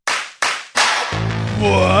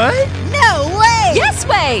What? No way! Yes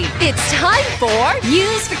way! It's time for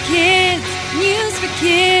News for Kids! News for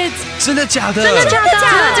Kids! 真的假的？真的假的？真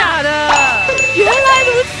的假的？原来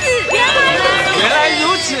如此！原来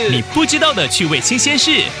如此！你不知道的趣味新鲜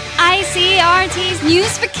事。ICRT's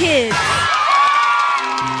News for Kids!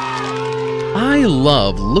 I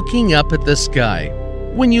love looking up at the sky.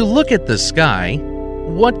 When you look at the sky,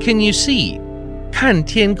 what can you see? 看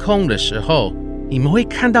天空的时候，你们会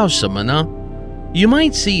看到什么呢？ You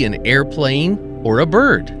might see an airplane or a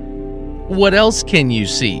bird. What else can you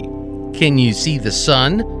see? Can you see the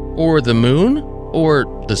sun or the moon or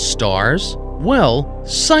the stars? Well,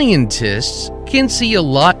 scientists can see a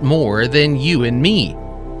lot more than you and me.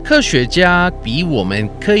 科学家比我们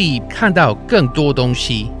可以看到更多东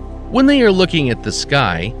西。When they are looking at the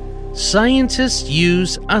sky, scientists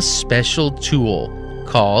use a special tool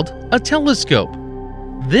called a telescope.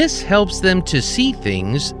 This helps them to see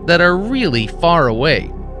things that are really far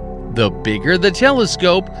away. The bigger the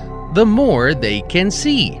telescope, the more they can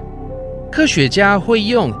see. 科学家会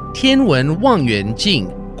用天文望远镜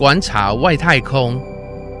观察外太空。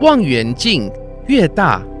望远镜越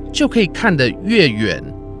大，就可以看得越远。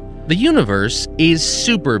The universe is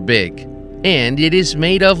super big, and it is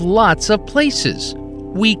made of lots of places.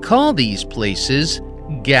 We call these places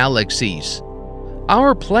galaxies.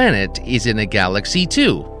 Our planet is in a galaxy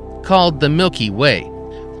too, called the Milky Way.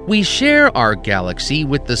 We share our galaxy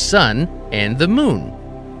with the sun and the moon.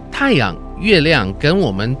 太阳、月亮跟我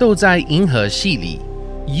们都在银河系里。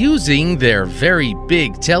Using their very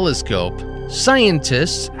big telescope,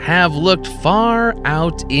 scientists have looked far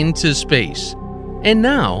out into space. And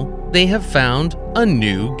now they have found a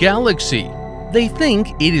new galaxy. They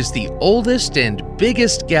think it is the oldest and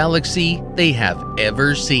biggest galaxy they have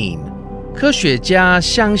ever seen. 科学家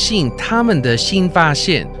相信他们的新发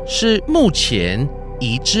现是目前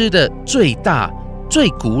已知的最大、最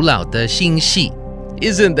古老的星系。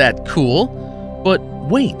Isn't that cool? But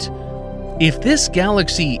wait, if this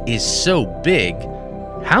galaxy is so big,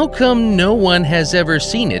 how come no one has ever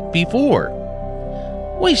seen it before?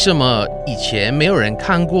 为什么以前没有人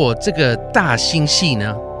看过这个大星系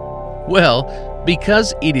呢？ Well,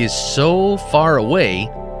 because it is so far away,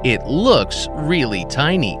 it looks really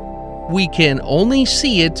tiny. We can only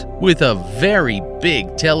see it with a very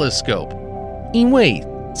big telescope. 因为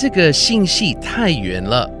这个星系太远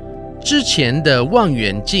了，之前的望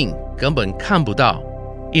远镜根本看不到。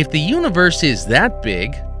If the universe is that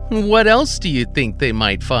big, what else do you think they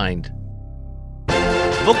might find?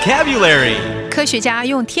 Vocabulary. 科学家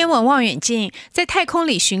用天文望远镜在太空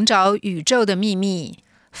里寻找宇宙的秘密。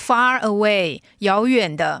Far away, 遥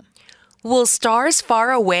远的。Will stars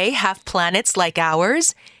far away have planets like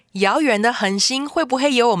ours? 遥远的恒星会不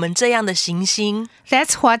会有我们这样的行星？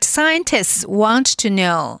 That's what scientists want to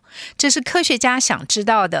know. 这是科学家想知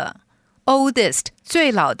道的。Oldest,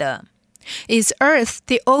 最老的。Is Earth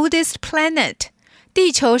the oldest planet?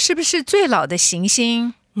 地球是不是最老的行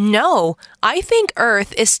星？ No, I think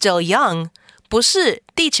Earth is still young. 不是，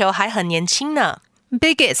地球还很年轻呢。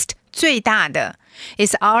Biggest, 最大的。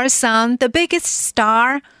Is our sun the biggest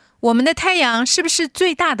star? 我们的太阳是不是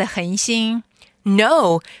最大的恒星？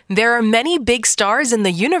 No, there are many big stars in the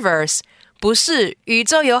universe. 不是，宇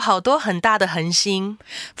宙有好多很大的恒星。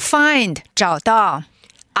Find, 找到。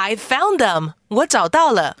I found them. 我找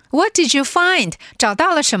到了。What did you find? 找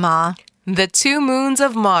到了什么？ The two moons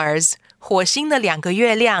of Mars. 火星的两个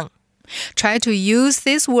月亮。Try to use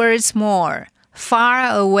these words more.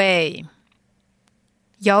 Far away.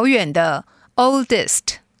 遥远的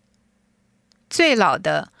oldest. 最老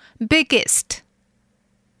的 biggest.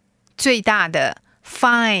 最大的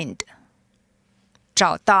find.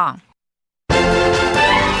 找到。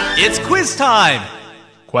It's quiz time.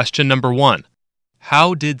 Question number 1.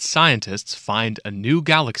 How did scientists find a new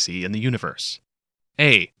galaxy in the universe?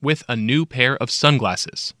 A. With a new pair of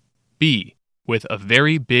sunglasses. B. With a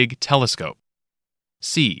very big telescope.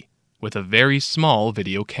 C. With a very small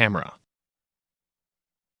video camera.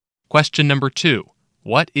 Question number 2.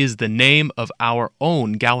 What is the name of our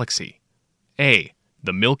own galaxy? A.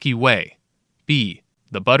 The Milky Way. B.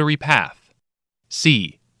 The Buttery Path.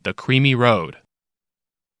 C. The Creamy Road.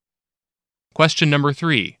 Question number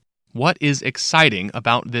 3. What is exciting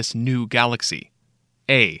about this new galaxy?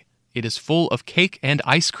 A. It is full of cake and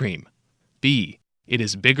ice cream. B. It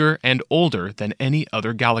is bigger and older than any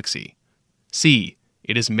other galaxy. C.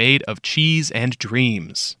 It is made of cheese and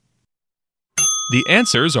dreams. The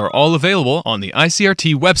answers are all available on the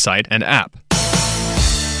ICRT website and app.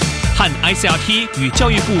 和 ICRT 与教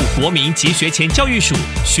育部国民及学前教育署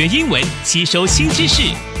学英文，吸收新知识。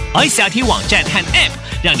ICRT 网站和 App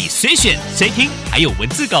让你随选随听，还有文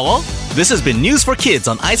字稿哦。This has been News for Kids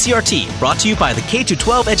on ICRT, brought to you by the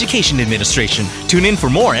K-12 Education Administration. Tune in for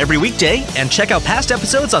more every weekday and check out past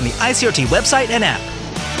episodes on the ICRT website and app.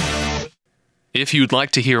 If you'd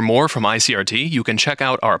like to hear more from ICRT, you can check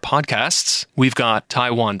out our podcasts. We've got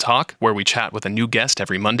Taiwan Talk, where we chat with a new guest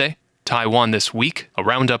every Monday. Taiwan This Week, a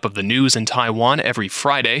roundup of the news in Taiwan every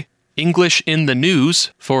Friday. English in the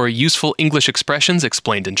News, for useful English expressions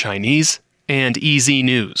explained in Chinese. And EZ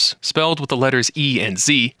News, spelled with the letters E and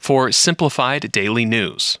Z, for simplified daily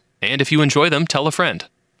news. And if you enjoy them, tell a friend.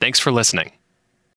 Thanks for listening.